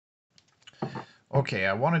Okay,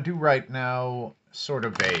 I want to do right now sort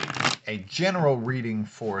of a general reading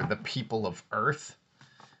for the people of Earth.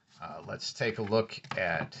 Let's take a look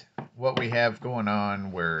at what we have going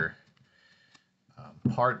on. We're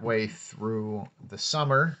partway through the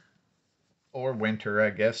summer or winter, I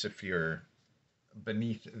guess, if you're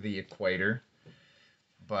beneath the equator,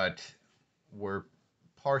 but we're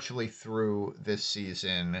partially through this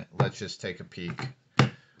season. Let's just take a peek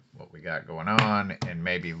what we got going on and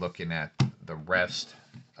maybe looking at the rest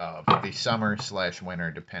of the summer slash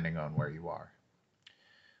winter, depending on where you are.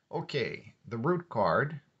 Okay, the root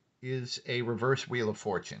card is a reverse Wheel of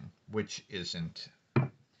Fortune, which isn't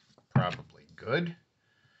probably good.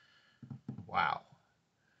 Wow.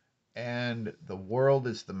 And the world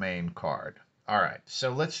is the main card. All right,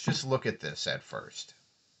 so let's just look at this at first.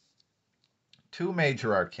 Two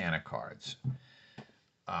major arcana cards.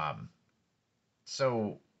 Um,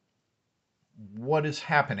 so, what is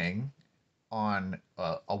happening on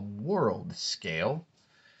a world scale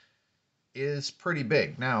is pretty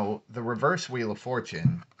big. Now, the reverse Wheel of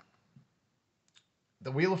Fortune,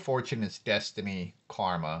 the Wheel of Fortune is destiny,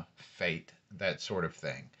 karma, fate, that sort of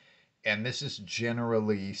thing. And this is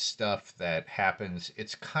generally stuff that happens,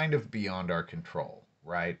 it's kind of beyond our control,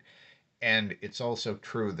 right? And it's also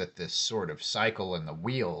true that this sort of cycle in the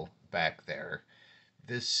wheel back there,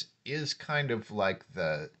 this is kind of like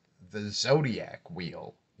the zodiac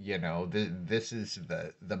wheel, this is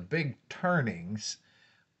the big turnings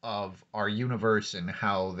of our universe and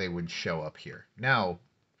how they would show up here. Now,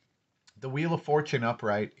 the Wheel of Fortune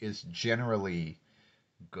upright is generally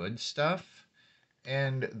good stuff,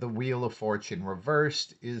 and the Wheel of Fortune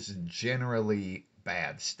reversed is generally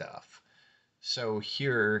bad stuff. So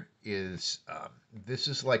here is this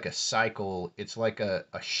is like a cycle. It's like a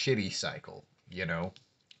shitty cycle,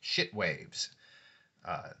 shit waves.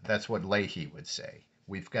 That's what Leahy would say.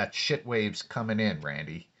 We've got shit waves coming in,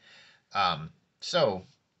 Randy. So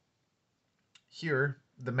here,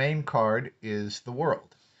 the main card is the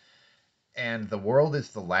world. And the world is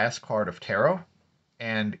the last card of tarot,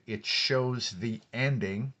 and it shows the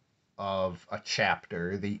ending of a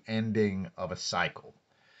chapter, the ending of a cycle.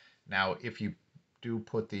 Now, if you do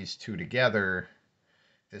put these two together,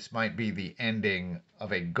 this might be the ending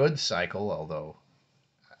of a good cycle, although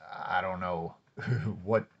I don't know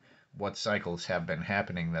what cycles have been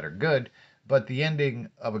happening that are good, but the ending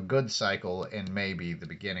of a good cycle and maybe the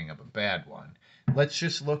beginning of a bad one. Let's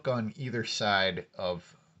just look on either side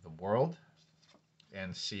of the world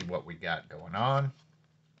and see what we got going on.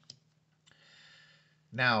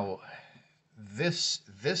 Now, this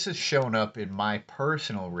has shown up in my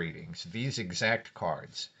personal readings, these exact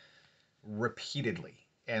cards, repeatedly,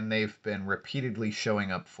 and they've been repeatedly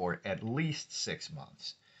showing up for at least 6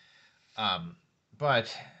 months.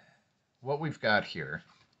 But what we've got here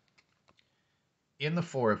in the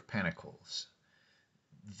Four of Pentacles,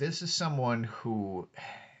 this is someone who,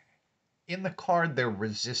 in the card, they're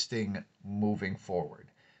resisting moving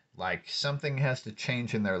forward. Like something has to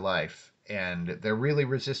change in their life, and they're really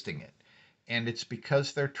resisting it. And it's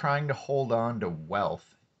because they're trying to hold on to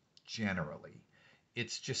wealth generally.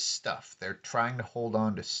 It's just stuff. They're trying to hold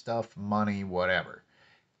on to stuff, money, whatever.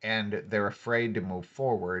 And they're afraid to move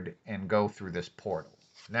forward and go through this portal.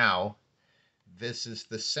 Now, this is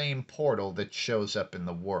the same portal that shows up in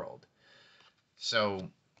the world. So,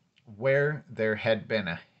 where there had been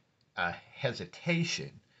a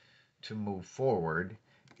hesitation to move forward,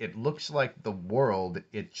 it looks like the world,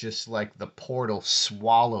 it just like the portal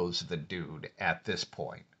swallows the dude at this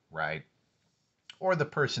point, right? Or the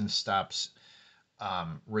person stops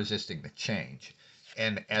resisting the change.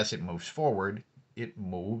 And as it moves forward, it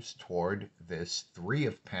moves toward this Three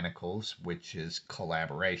of Pentacles, which is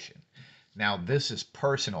collaboration. Now, this is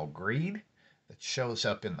personal greed that shows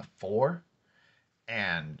up in the Four,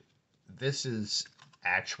 and this is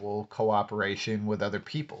actual cooperation with other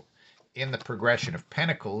people. In the progression of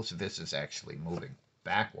Pentacles, this is actually moving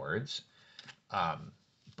backwards.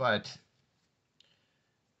 But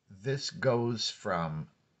this goes from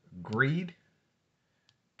greed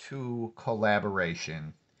to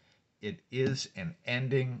collaboration. It is an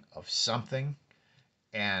ending of something.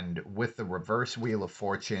 And with the reverse Wheel of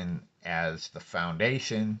Fortune as the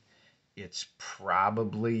foundation, it's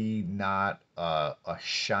probably not a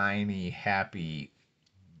shiny, happy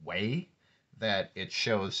way that it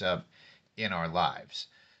shows up in our lives.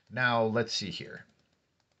 Now, let's see here.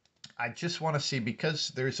 I just want to see, because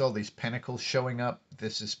there's all these pentacles showing up,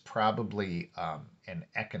 this is probably an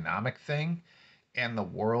economic thing, and the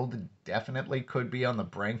world definitely could be on the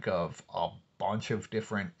brink of a bunch of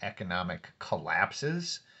different economic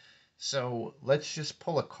collapses. So let's just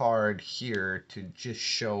pull a card here to just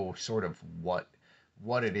show sort of what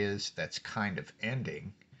what it is that's kind of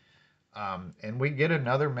ending. And we get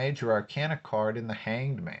another major arcana card in the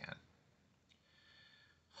Hanged Man.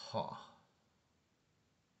 Huh.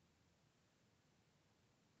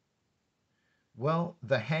 Well,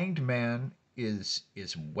 the Hanged Man is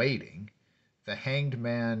waiting. The Hanged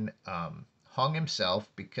Man hung himself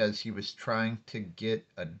because he was trying to get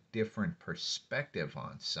a different perspective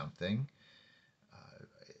on something.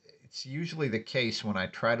 It's usually the case when I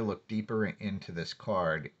try to look deeper into this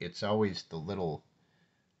card. It's always the little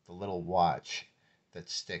watch that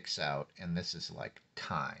sticks out, and this is like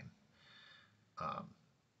time. Um,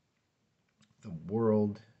 the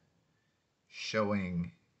world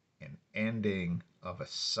showing an ending of a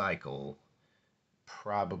cycle,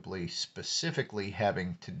 probably specifically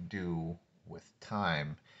having to do with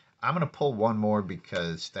time. I'm going to pull one more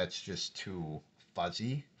because that's just too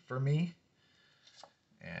fuzzy for me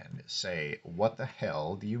and say, what the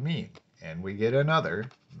hell do you mean? And we get another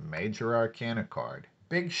major arcana card.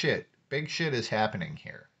 Big shit. Big shit is happening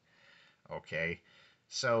here. Okay.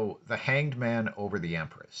 So the Hanged Man over the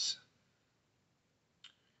Empress.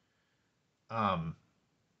 Um,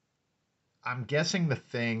 I'm guessing the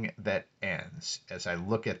thing that ends as I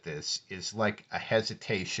look at this is like a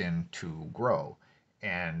hesitation to grow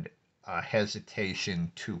and a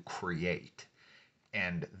hesitation to create.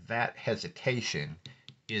 And that hesitation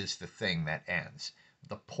is the thing that ends.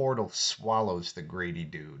 The portal swallows the greedy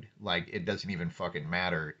dude. Like, it doesn't even fucking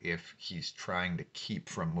matter if he's trying to keep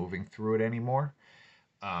from moving through it anymore.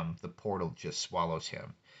 The portal just swallows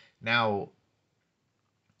him. Now,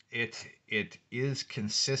 it is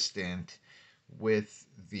consistent with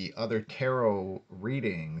the other tarot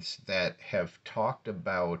readings that have talked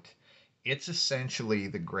about it's essentially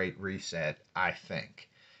the Great Reset, I think.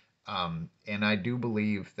 And I do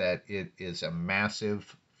believe that it is a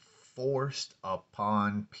massive forced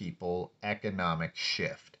upon people economic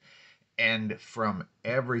shift. And from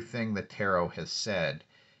everything the tarot has said,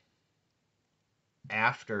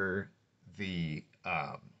 after the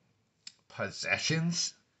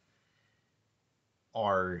possessions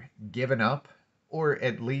are given up, or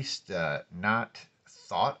at least not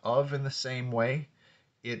thought of in the same way,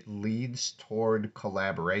 it leads toward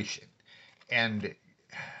collaboration. And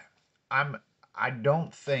I'm I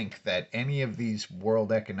don't think that any of these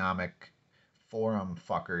World Economic Forum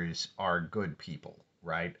fuckers are good people,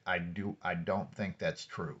 right? I don't think that's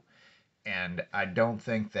true. And I don't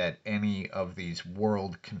think that any of these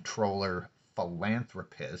world controller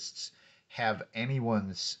philanthropists have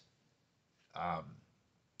anyone's um,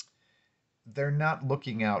 they're not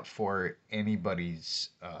looking out for anybody's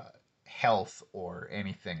health or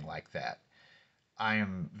anything like that. I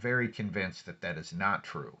am very convinced that that is not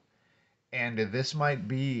true. And this might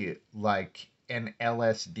be like an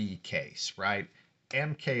LSD case, right?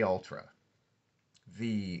 MK Ultra.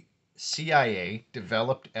 The CIA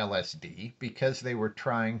developed LSD because they were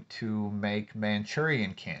trying to make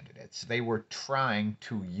Manchurian candidates. They were trying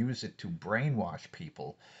to use it to brainwash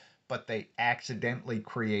people, but they accidentally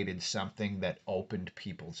created something that opened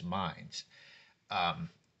people's minds.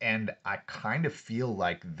 Um, and I kind of feel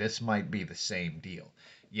like this might be the same deal.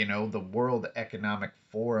 You know, the World Economic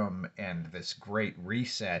Forum and this Great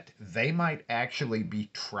Reset, they might actually be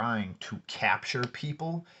trying to capture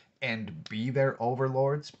people and be their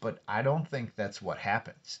overlords, but I don't think that's what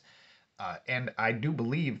happens. And I do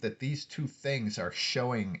believe that these two things are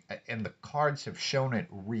showing, and the cards have shown it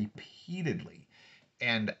repeatedly.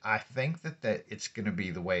 And I think that it's going to be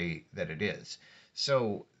the way that it is.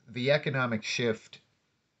 So the economic shift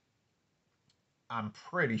I'm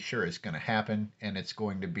pretty sure is going to happen, and it's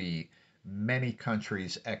going to be many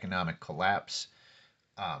countries' economic collapse.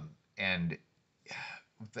 And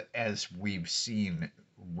as we've seen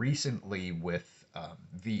recently with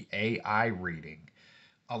the AI reading,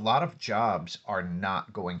 a lot of jobs are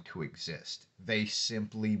not going to exist. They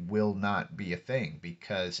simply will not be a thing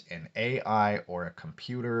because an AI or a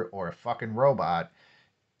computer or a fucking robot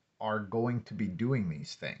are going to be doing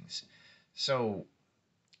these things. So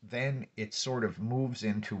then it sort of moves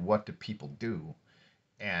into what do people do.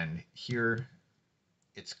 And here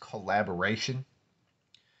it's collaboration.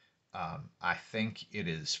 I think it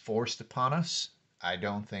is forced upon us. I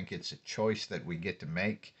don't think it's a choice that we get to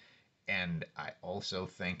make. And I also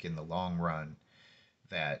think in the long run,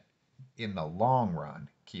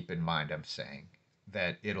 keep in mind I'm saying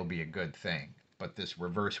that it'll be a good thing. But this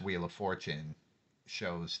reverse Wheel of Fortune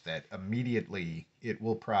shows that immediately it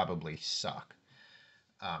will probably suck.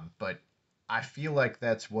 But I feel like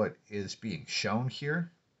that's what is being shown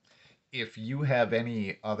here. If you have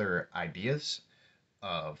any other ideas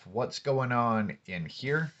of what's going on in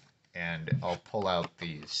here, and I'll pull out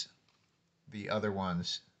the other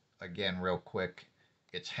ones, again, real quick,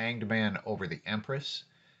 it's Hanged Man over the Empress,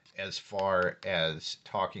 as far as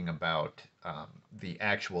talking about the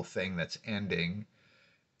actual thing that's ending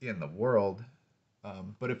in the world.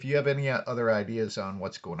 But if you have any other ideas on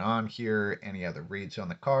what's going on here, any other reads on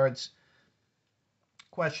the cards,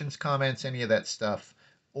 questions, comments, any of that stuff,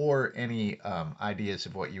 or any ideas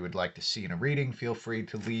of what you would like to see in a reading, feel free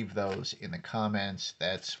to leave those in the comments.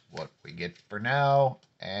 That's what we get for now,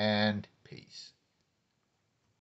 and peace.